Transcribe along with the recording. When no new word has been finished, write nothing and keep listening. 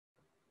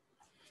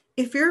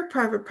if you're a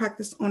private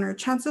practice owner,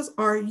 chances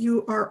are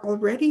you are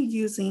already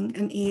using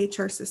an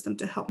EHR system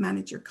to help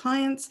manage your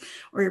clients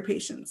or your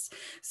patients.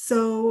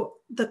 So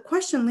the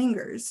question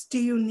lingers, do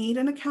you need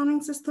an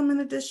accounting system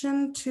in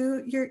addition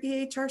to your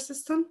EHR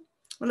system?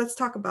 Well, let's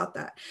talk about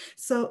that.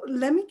 So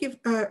let me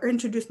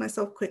introduce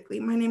myself quickly.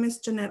 My name is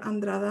Jeanette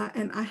Andrada,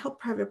 and I help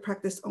private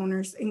practice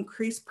owners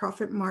increase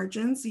profit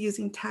margins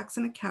using tax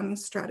and accounting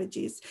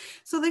strategies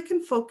so they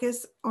can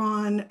focus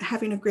on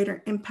having a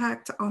greater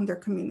impact on their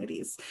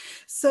communities.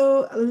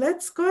 So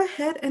let's go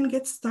ahead and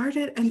get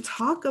started and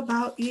talk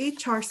about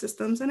EHR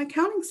systems and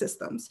accounting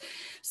systems.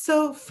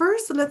 So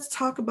first, let's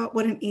talk about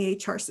what an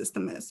EHR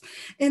system is.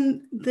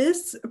 In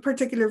this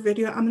particular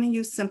video, I'm going to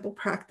use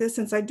SimplePractice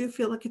since I do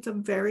feel like it's a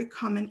very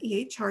common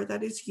EHR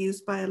that is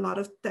used by a lot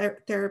of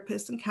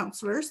therapists and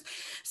counselors.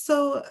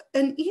 So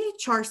an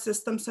EHR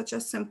system such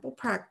as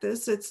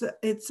SimplePractice,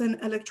 it's an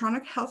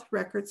electronic health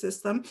record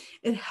system.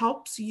 It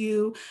helps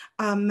you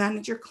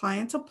manage your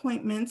clients'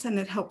 appointments, and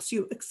it helps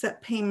you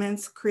accept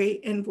payments,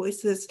 create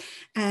invoices,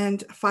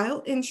 and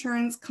file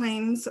insurance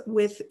claims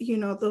with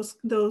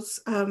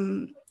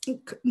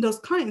those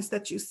clients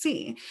that you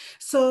see.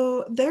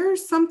 So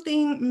there's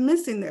something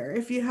missing there.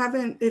 If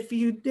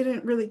you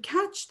didn't really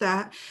catch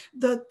that,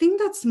 the thing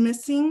that's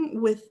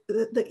missing with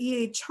the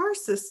EHR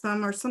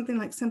system or something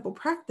like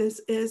SimplePractice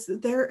is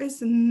there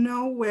is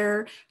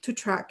nowhere to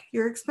track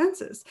your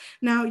expenses.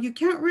 Now, you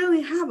can't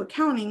really have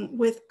accounting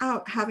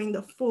without having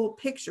the full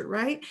picture,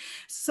 right?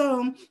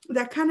 So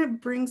that kind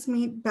of brings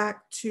me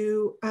back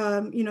to,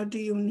 do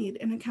you need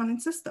an accounting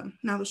system?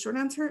 Now, the short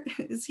answer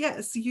is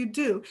yes, you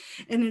do.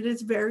 And it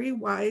is very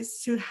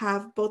wise to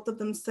have both of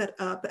them set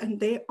up, and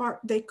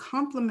they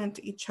complement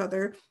each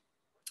other.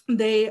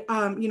 They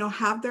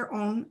have their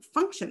own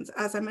functions.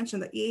 As I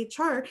mentioned, the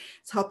EHR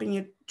is helping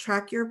you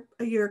track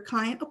your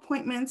client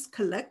appointments,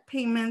 collect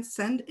payments,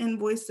 send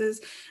invoices,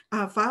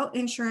 file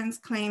insurance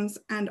claims,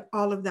 and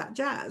all of that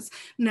jazz.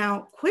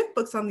 Now,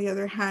 QuickBooks, on the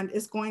other hand,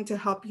 is going to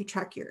help you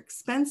track your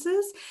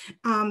expenses.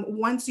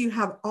 Once you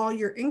have all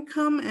your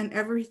income and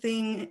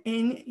everything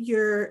in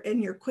your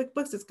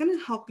QuickBooks, it's going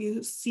to help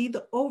you see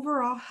the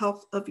overall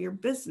health of your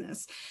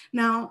business.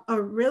 Now,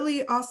 a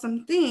really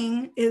awesome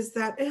thing is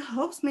that it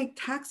helps make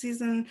tax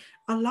season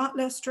a lot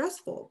less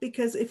stressful,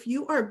 because if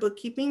you are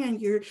bookkeeping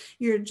and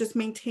you're just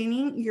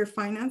maintaining your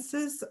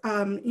finances,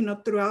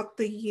 throughout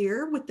the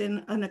year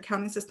within an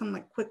accounting system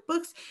like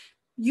QuickBooks,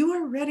 you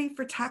are ready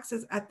for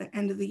taxes at the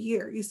end of the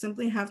year. You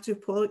simply have to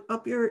pull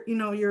up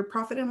your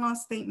profit and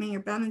loss statement,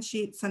 your balance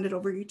sheet, send it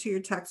over to your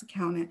tax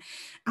accountant.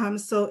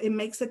 So it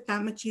makes it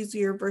that much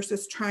easier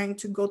versus trying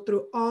to go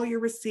through all your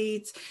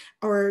receipts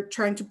or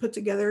trying to put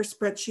together a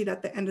spreadsheet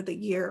at the end of the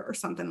year or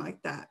something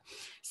like that.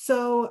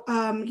 So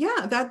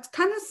that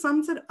kind of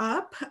sums it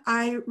up.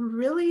 I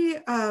really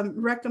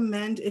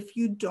recommend, if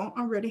you don't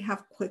already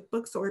have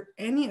QuickBooks or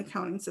any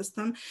accounting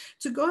system,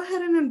 to go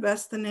ahead and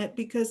invest in it,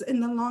 because in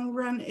the long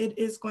run, it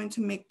is going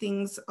to make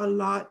things a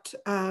lot,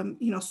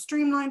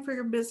 streamlined for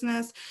your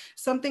business.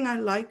 Something I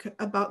like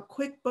about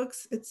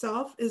QuickBooks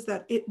itself is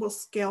that it will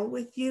scale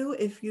with you.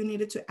 If you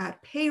needed to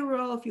add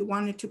payroll, if you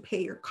wanted to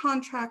pay your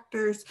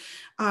contractors,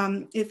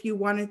 if you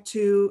wanted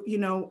to,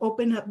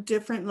 open up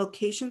different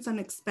locations and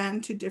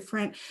expand to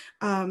different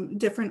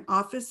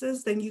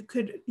offices, then you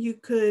could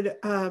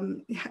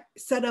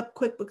set up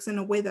QuickBooks in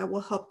a way that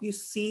will help you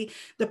see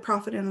the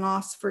profit and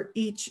loss for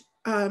each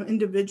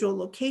individual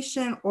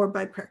location or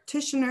by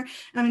practitioner.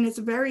 I mean, it's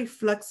very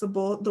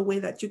flexible the way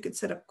that you could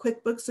set up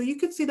QuickBooks, so you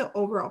could see the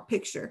overall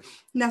picture.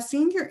 Now,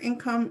 seeing your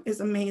income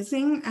is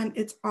amazing and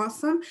it's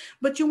awesome,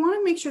 but you want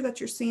to make sure that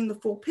you're seeing the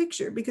full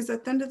picture, because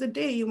at the end of the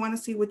day, you want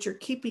to see what you're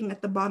keeping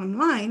at the bottom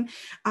line.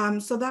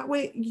 So that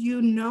way,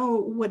 you know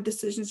what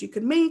decisions you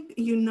could make.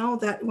 You know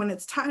that when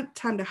it's time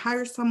to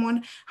hire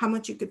someone, how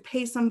much you could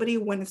pay somebody,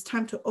 when it's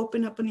time to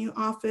open up a new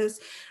office.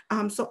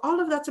 So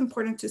all of that's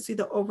important to see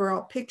the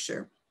overall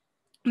picture.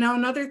 Now,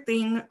 another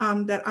thing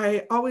that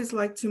I always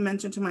like to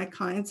mention to my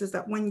clients is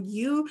that when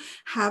you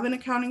have an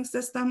accounting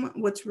system,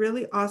 what's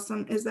really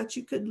awesome is that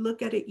you could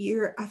look at it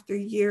year after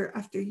year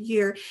after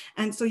year.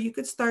 And so you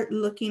could start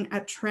looking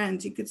at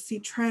trends. You could see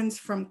trends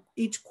from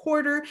each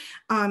quarter.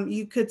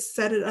 You could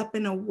set it up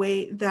in a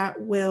way that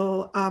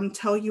will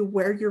tell you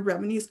where your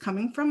revenue is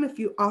coming from. If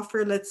you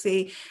offer, let's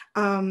say,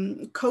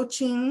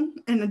 coaching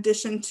in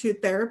addition to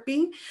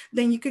therapy,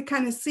 then you could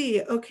kind of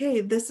see, okay,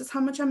 this is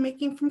how much I'm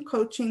making from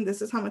coaching.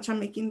 This is how much I'm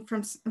making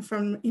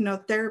from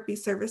therapy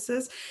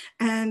services.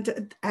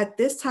 And at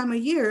this time of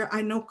year,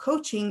 I know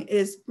coaching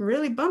is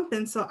really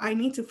bumping, so I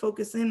need to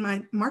focus in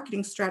my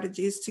marketing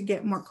strategies to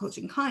get more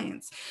coaching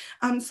clients.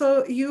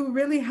 So you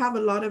really have a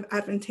lot of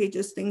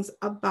advantageous things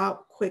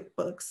about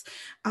QuickBooks.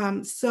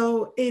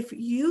 So if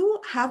you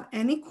have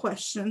any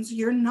questions,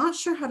 you're not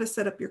sure how to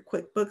set up your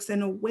QuickBooks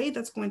in a way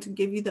that's going to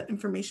give you the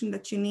information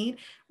that you need,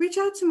 reach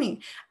out to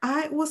me.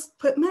 I will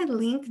put my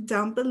link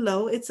down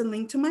below. It's a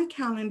link to my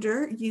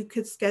calendar. You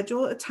could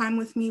schedule a time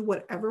with me,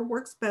 whatever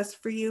works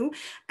best for you.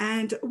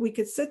 And we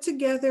could sit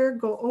together,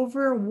 go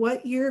over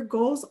what your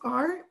goals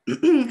are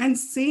and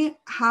see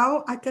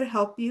how I could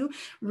help you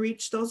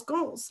reach those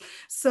goals.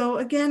 So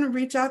again,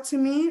 reach out to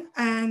me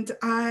and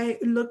I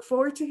look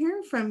forward to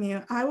hearing from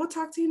you. I will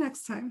talk to you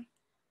next time.